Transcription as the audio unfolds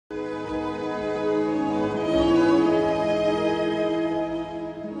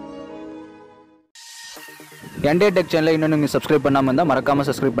என்டே tech சேனலை இன்னும் நீங்கள் சப்ஸ்கிரைப் பண்ணாமல் இருந்தால் மறக்காமல்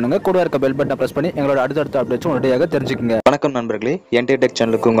சப்ஸ்கிரைப் பண்ணுங்கள். கூட இருக்க பெல் பட்டனை ப்ரெஸ் பண்ணி எங்களோட அடுத்தடுத்த அப்டேட்ஸும் உடனடியாக தெரிஞ்சுக்கங்க. வணக்கம் நண்பர்களே, என்டே டெக்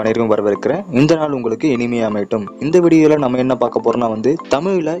சேனலுக்கு உங்கள் அனைவரும் வரவேற்கிறேன். இந்த நாள் உங்களுக்கு இனிமையாக அமையட்டும். இந்த வீடியோவில் நம்ம என்ன பார்க்க போறோம்னா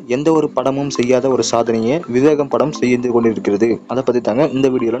தமிழில் எந்த ஒரு படமும் செய்யாத ஒரு சாதனையை விவேகம் படம் செய்து கொண்டிருக்கிறது. அதை பற்றி தாங்க இந்த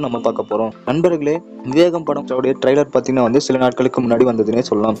வீடியோவில் நம்ம பார்க்க போகிறோம். நண்பர்களே, விவேகம் படத்தோடைய ட்ரைலர் பார்த்தீங்கன்னா சில நாட்களுக்கு முன்னாடி வந்ததுன்னே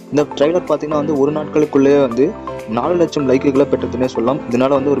சொல்லலாம். இந்த ட்ரைலர் பார்த்தீங்கன்னா ஒரு நாட்களுக்குள்ளே 4 லட்சம் லைக்குகளை பெற்றதுன்னே சொல்லலாம்.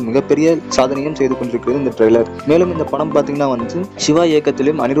 இதனால ஒரு மிகப்பெரிய சாதனையும் செய்து கொண்டிருக்கிறது இந்த ட்ரைலர். மேலும் இந்த படம் பார்த்தீங்கன்னா சிவா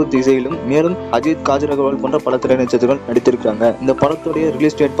இயக்கத்திலும் அனிருத் இசையிலும் மேலும் அஜித், காஜல் அகர்வால் போன்ற பல திரை நட்சத்திரங்கள் நடித்திருக்காங்க. இந்த படத்துடைய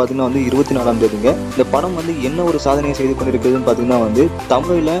ரிலீஸ் டேட் பார்த்தீங்கன்னா 24ஆம் தேதிங்க. இந்த படம் என்ன ஒரு சாதனையை செய்து கொண்டிருக்கிறதுன்னு பார்த்தீங்கன்னா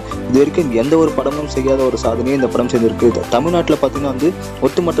தமிழில் இது வரைக்கும் எந்த ஒரு படமும் செய்யாத ஒரு சாதனையை இந்த படம் செய்திருக்கு. தமிழ்நாட்டில் பார்த்தீங்கன்னா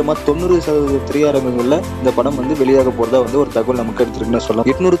ஒட்டுமொத்தமாக 90% திரையரங்குகளில் இந்த படம் வெளியாக போறதா ஒரு தகவல் நமக்கு எடுத்திருக்குன்னு சொல்லலாம்.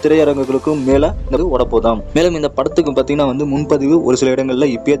 800 திரையரங்குகளுக்கும் மேல ஓடப்போதாம். மேலும் இந்த படத்துக்கு பார்த்தீங்கன்னா முன்பதிவு ஒரு சில இடங்கள்ல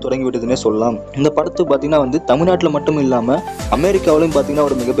இப்பயே தொடங்கி விட்டதுன்னே சொல்லலாம். இந்த படத்துக்கு பார்த்தீங்கன்னா தமிழ்நாட்டில் மட்டும் இல்லாம அமெரிக்காவிலும் பார்த்தீங்கன்னா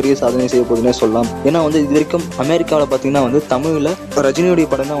ஒரு மிகப்பெரிய சாதனை செய்ய போதுன்னே சொல்லலாம். ஏன்னா இது வரைக்கும் அமெரிக்காவில் பார்த்தீங்கன்னா தமிழ்ல ரஜினியுடைய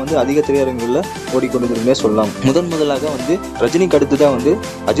படம் தான் அதிக திரையரங்குகளில் ஓடிக்கொண்டிருந்தே சொல்லலாம். முதலாக ரஜினிக்கு அடுத்துதான்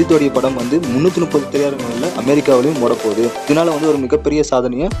அஜித்தோடைய படம் 330 திரையரங்குகளில் அமெரிக்காவிலும் ஓடப்போகுது. இதனால ஒரு மிகப்பெரிய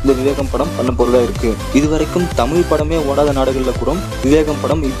சாதனையை இந்த விவேகம் படம் பண்ண பொருளா இருக்கு. இதுவரைக்கும் தமிழ் படமே ஓடாத நாடுகளில் கூட விவேகம்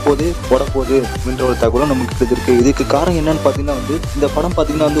படம் இப்போது ஓடப்போகுது என்ற ஒரு தகவலும் நமக்கு கிடைத்திருக்கு. இதுக்கு காரணம் என்னன்னு பார்த்தீங்கன்னா இந்த படம்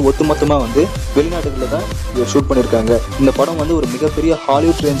பார்த்தீங்கன்னா ஒட்டுமொத்தமா வெளிநாடுகளில் தான் ஷூட் பண்ணியிருக்காங்க. இந்த படம் ஒரு மிகப்பெரிய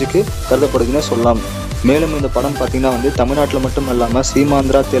ஹாலிவுட் ரேஞ்சுக்கு கருதப்படுதுன்னு சொல்லலாம். மேலும் இந்த படம் பார்த்தீங்கன்னா தமிழ்நாட்டில் மட்டும் இல்லாமல்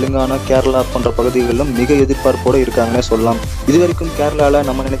சீமாந்திரா, தெலுங்கானா, கேரளா போன்ற பகுதிகளிலும் மிக எதிர்பார்ப்போடு இருக்காங்கன்னே சொல்லலாம். இதுவரைக்கும் கேரளாவில்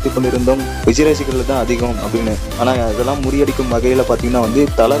நம்ம நினைத்து கொண்டிருந்தோம் விஜய் ரசிகர்கள் தான் அதிகம் அப்படின்னு. ஆனால் அதெல்லாம் முறியடிக்கும் வகையில் பார்த்தீங்கன்னா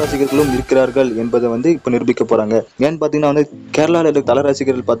தல ரசிகர்களும் இருக்கிறார்கள் என்பதை இப்போ நிரூபிக்க போறாங்க. ஏன்னு பார்த்தீங்கன்னா கேரளாவில் இருக்க தல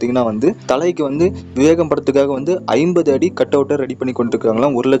ரசிகர்கள் பார்த்தீங்கன்னா தலைக்கு விவேகம் படத்துக்காக 50 அடி கட் அவுட்டை ரெடி பண்ணி கொண்டு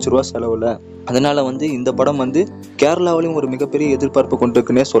இருக்காங்களாம் 1 லட்ச ரூபா செலவுல. அதனால இந்த படம் கேரளாவிலும் ஒரு மிகப்பெரிய எதிர்பார்ப்பு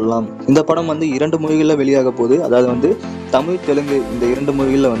கொண்டிருக்குன்னே சொல்லலாம். இந்த படம் 2 மொழிகளில் வெளியாக போகுது. அதாவது தமிழ், தெலுங்கு இந்த 2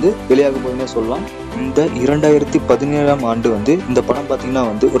 மொழிகளில் வெளியாக போகுதுன்னே சொல்லலாம். இந்த 2017ஆம் ஆண்டு இந்த படம் பார்த்தீங்கன்னா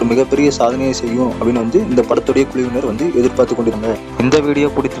ஒரு மிகப்பெரிய சாதனையை செய்யும் அப்படின்னு இந்த படத்துடைய குழுவினர் எதிர்பார்த்து கொண்டிருக்காங்க. இந்த வீடியோ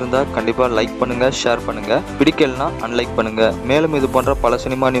பிடிச்சிருந்தா கண்டிப்பா லைக் பண்ணுங்க, ஷேர் பண்ணுங்க. பிடிக்கலனா அன்லைக் பண்ணுங்க. மேலும் இது போன்ற பல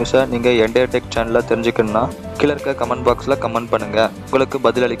சினிமா நியூஸை நீங்க என்டே டெக் சேனல்ல தெரிஞ்சுக்கணும்னா கீழே இருக்க கமெண்ட் பாக்ஸ்ல கமெண்ட் பண்ணுங்க. உங்களுக்கு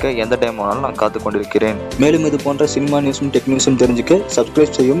பதிலளிக்க எந்த டைம் ஆனாலும் நான் காத்து கொண்டிருக்கிறேன். மேலும் இது போன்ற சினிமா நியூஸும் டெக் நியூஸும் தெரிஞ்சுக்க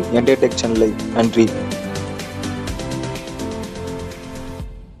சப்ஸ்கிரைப் செய்யும் என்டே டெக் சேனலை. நன்றி.